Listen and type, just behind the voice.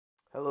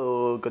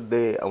good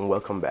day and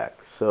welcome back.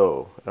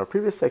 So in our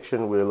previous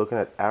section we were looking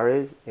at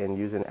arrays and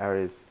using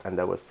arrays, and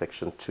that was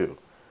section 2.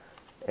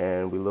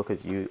 And we look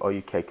at you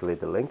calculate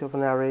the length of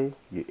an array,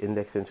 you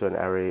index into an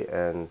array,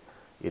 and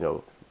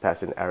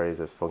pass in arrays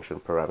as function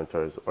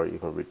parameters or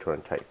even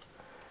return type.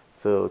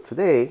 So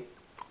today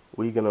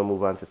we're going to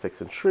move on to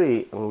section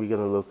 3, and we're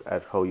going to look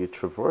at how you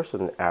traverse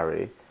an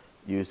array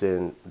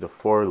using the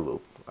for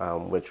loop,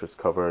 which was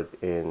covered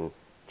in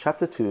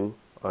chapter 2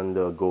 on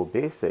the Go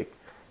Basic.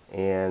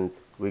 And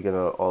we're going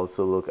to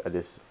also look at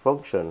this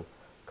function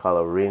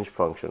called a range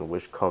function,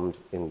 which comes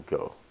in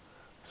Go.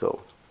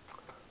 So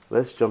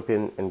let's jump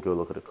in and go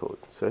look at the code.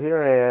 So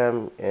here I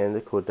am in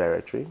the code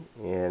directory,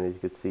 and as you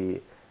can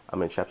see,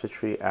 I'm in chapter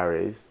 3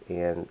 arrays,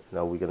 and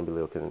now we're going to be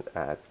looking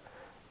at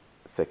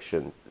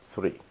section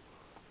 3.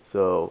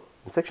 So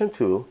in section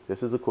 2,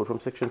 this is the code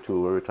from section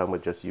 2 where we're talking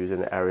about just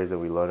using arrays,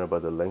 and we learn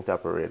about the length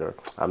operator,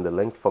 the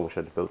length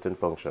function, built-in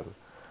function.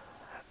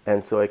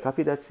 And so I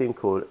copied that same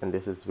code, and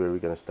this is where we're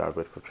going to start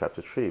with for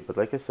chapter 3. But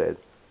like I said,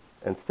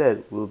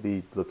 instead we'll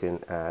be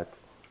looking at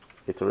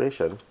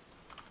iteration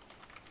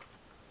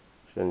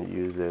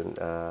using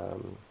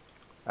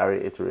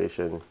array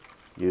iteration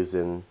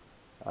using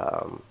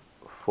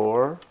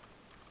for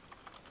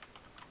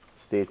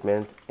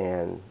statement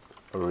and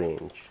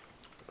range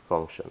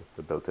function,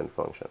 the built-in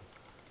function.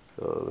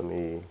 So let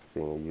me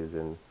think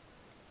using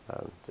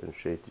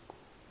demonstrate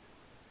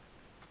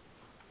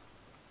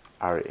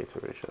array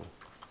iteration.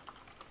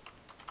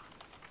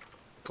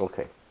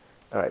 Okay,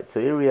 all right, so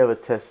here we have a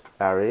test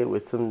array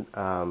with some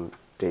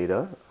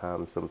data,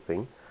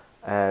 something,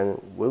 and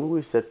when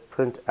we said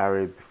print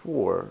array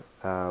before,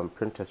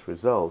 print test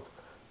result,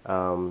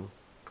 I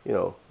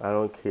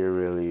don't care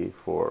really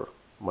for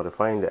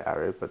modifying the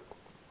array, but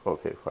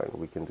okay, fine,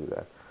 we can do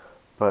that.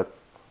 But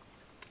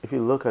if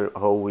you look at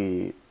how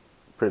we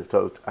print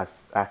out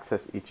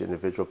access each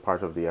individual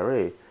part of the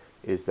array,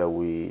 is that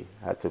we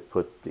had to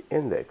put the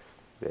index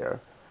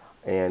there,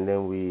 and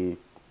then we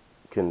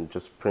can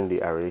just print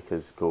the array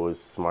because Go is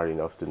smart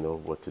enough to know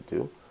what to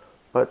do.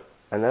 But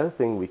another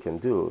thing we can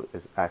do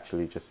is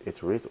actually just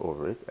iterate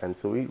over it, and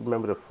so we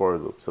remember the for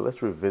loop. So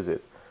let's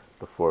revisit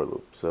the for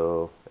loop.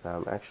 So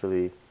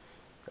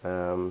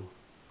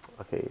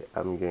okay,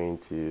 I'm going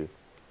to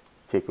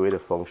take away the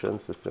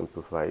functions to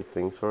simplify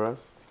things for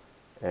us,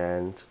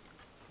 and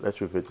let's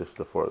revisit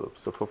the for loop.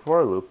 So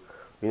for loop,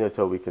 we know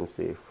how we can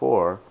say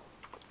for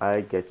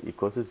I gets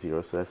equal to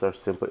 0, so that's our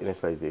simple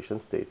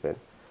initialization statement.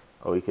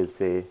 Or we could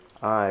say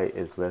I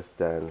is less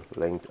than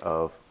length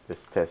of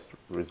this test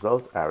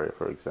result array,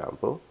 for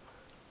example,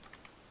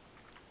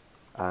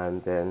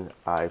 and then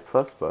I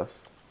plus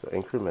plus, so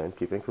increment,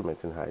 keep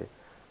incrementing high,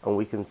 and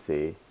we can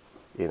say,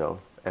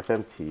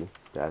 fmt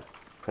that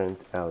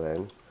print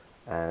ln,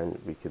 and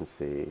we can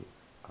say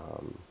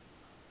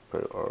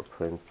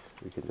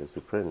we can just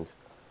do print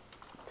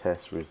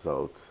test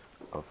result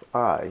of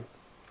I,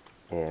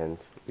 and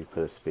we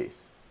put a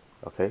space,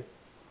 okay?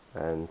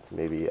 And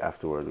maybe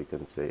afterward we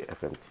can say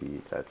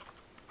fmt that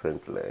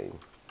print line.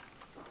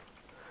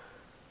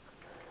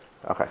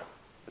 Okay,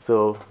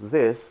 so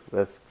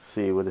let's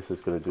see what this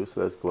is going to do. So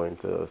let's go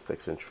into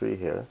section 3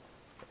 here,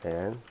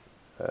 and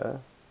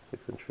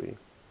section 3,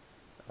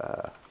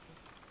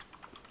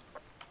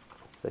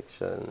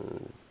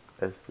 section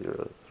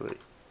S03.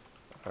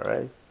 All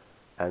right,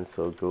 and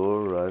so go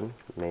run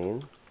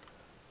main,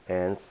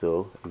 and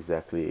so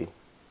exactly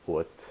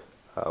what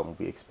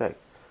we expect.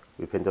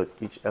 We print out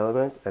each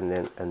element and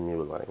then a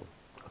new line,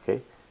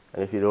 okay?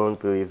 And if you don't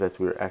believe that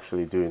we're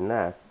actually doing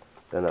that,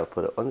 then I'll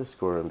put an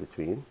underscore in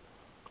between,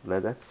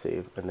 let that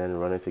save, and then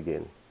run it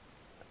again,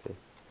 okay?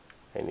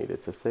 I need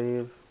it to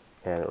save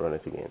and run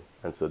it again.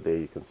 And so there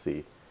you can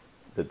see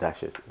the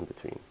dashes in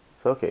between.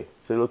 So, okay,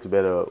 so it looks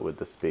better with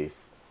the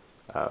space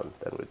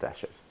than with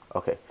dashes.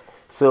 Okay,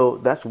 so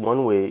that's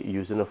one way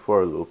using a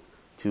for loop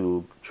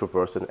to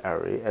traverse an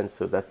array, and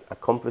so that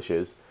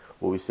accomplishes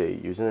what we say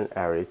using an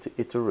array to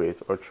iterate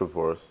or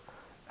traverse,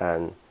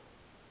 and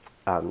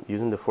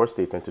using the for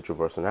statement to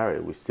traverse an array,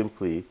 we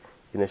simply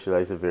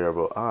initialize a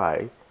variable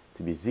I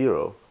to be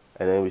 0,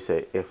 and then we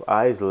say if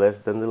I is less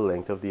than the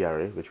length of the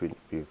array, which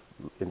we've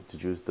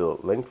introduced the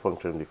length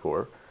function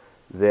before,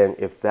 then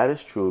if that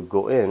is true,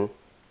 go in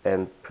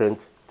and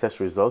print test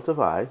result of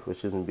I,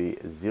 which is going to be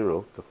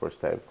 0 the first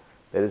time.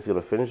 Then it's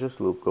going to finish this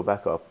loop, go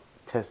back up,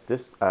 test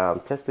this,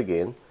 test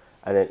again,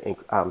 and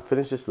then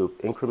finish this loop,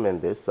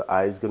 increment this, so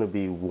I is going to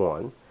be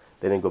 1,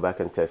 then go back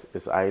and test,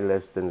 is I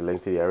less than the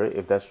length of the array?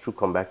 If that's true,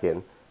 come back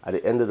in. At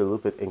the end of the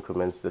loop, it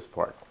increments this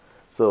part.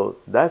 So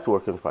that's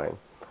working fine.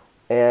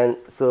 And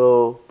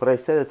so, but I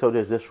said that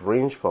there's this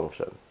range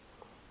function,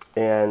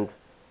 and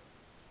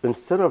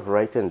instead of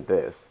writing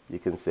this, you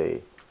can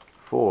say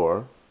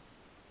for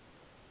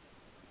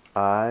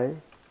I,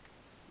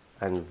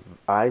 and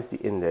I is the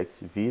index,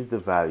 V is the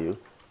value,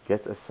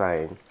 gets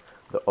assigned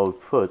the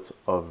output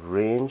of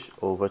range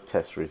over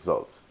test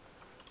result.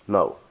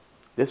 Now,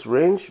 this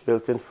range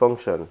built-in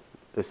function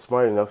is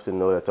smart enough to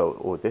know that,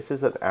 oh, this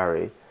is an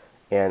array,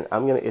 and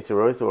I'm going to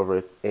iterate over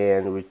it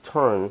and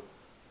return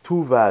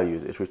two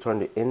values. It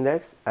returned the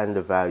index and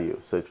the value.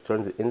 So it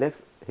returns the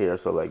index here,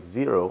 so like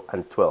 0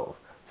 and 12.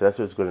 So that's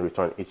what it's going to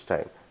return each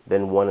time.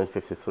 Then 1 and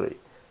 53.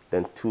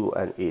 Then 2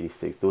 and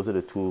 86. Those are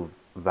the two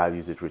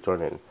values it's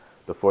returning.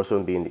 The first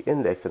one being the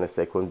index and the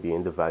second one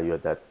being the value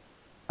at that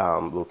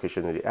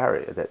location in the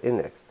array, at that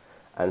index.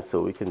 And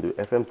so we can do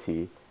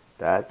fmt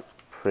that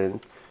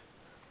print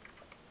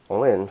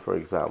ln, for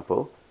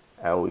example,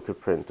 and we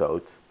could print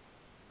out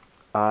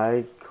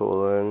I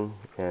colon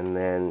and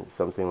then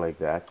something like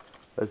that.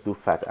 Let's do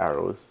fat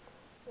arrows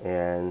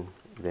and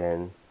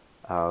then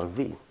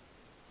v.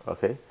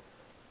 Okay,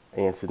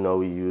 and so now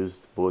we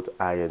used both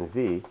I and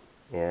v,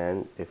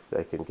 and if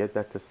I can get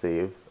that to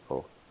save,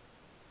 oh,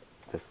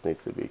 this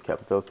needs to be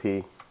capital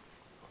P.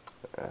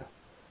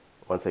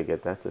 Once I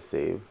get that to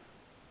save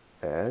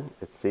and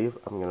it's saved,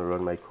 I'm going to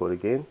run my code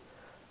again,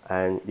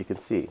 and you can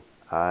see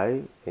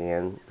I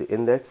and the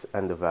index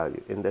and the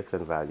value, index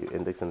and value,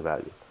 index and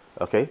value.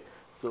 Okay,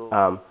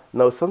 so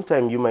now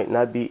sometimes you might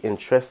not be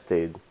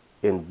interested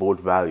in both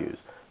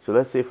values. So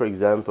let's say, for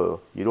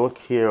example, you don't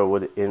care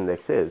what the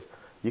index is.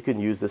 You can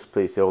use this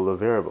placeholder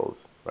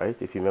variables, right?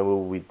 If you remember,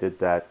 we did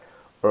that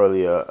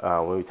earlier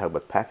when we talked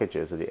about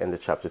packages at the end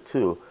of chapter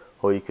 2,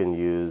 how you can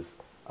use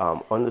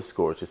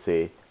underscore to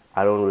say,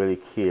 I don't really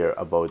care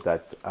about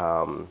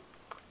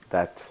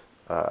that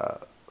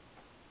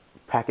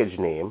package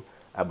name,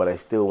 but I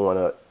still want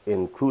to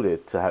include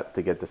it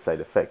to get the side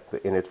effect, the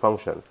init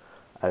function.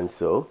 And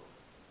so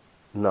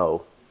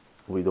now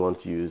we don't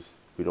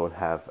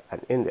have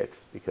an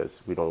index because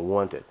we don't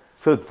want it.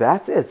 So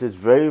that's it. It's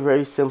very,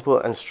 very simple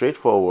and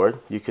straightforward.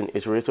 You can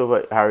iterate over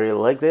an array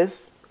like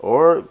this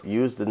or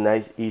use the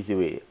nice easy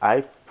way.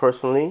 I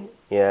personally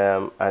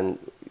and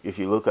if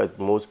you look at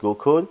most Go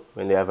code,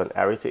 when they have an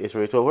array to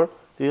iterate over,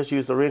 they just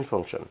use the range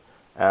function.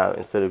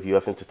 Instead of you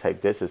having to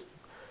type this,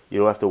 you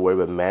don't have to worry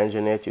about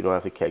managing it. You don't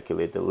have to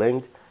calculate the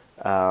length.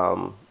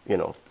 You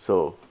know,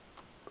 so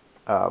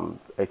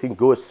I think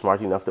Go is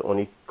smart enough to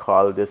only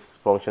call this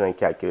function and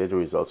calculate the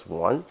results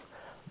once,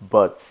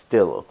 but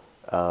still,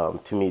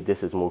 to me,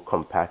 this is more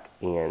compact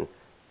and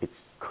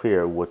it's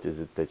clear what is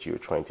it that you're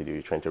trying to do.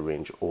 You're trying to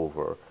range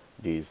over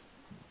this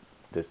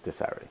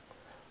array.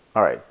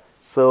 All right,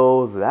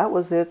 so that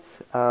was it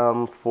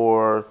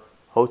for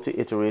how to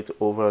iterate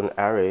over an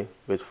array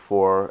with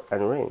for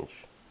and range.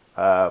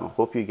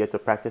 Hope you get to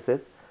practice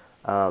it.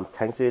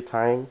 Thanks for your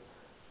time.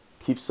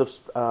 Keep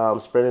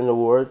spreading the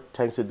word.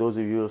 Thanks to those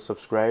of you who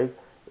subscribe,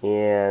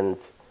 and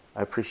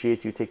I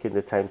appreciate you taking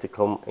the time to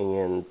come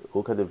and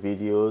look at the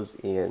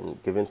videos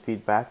and giving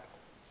feedback.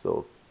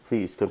 So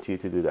please continue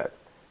to do that.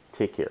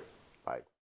 Take care.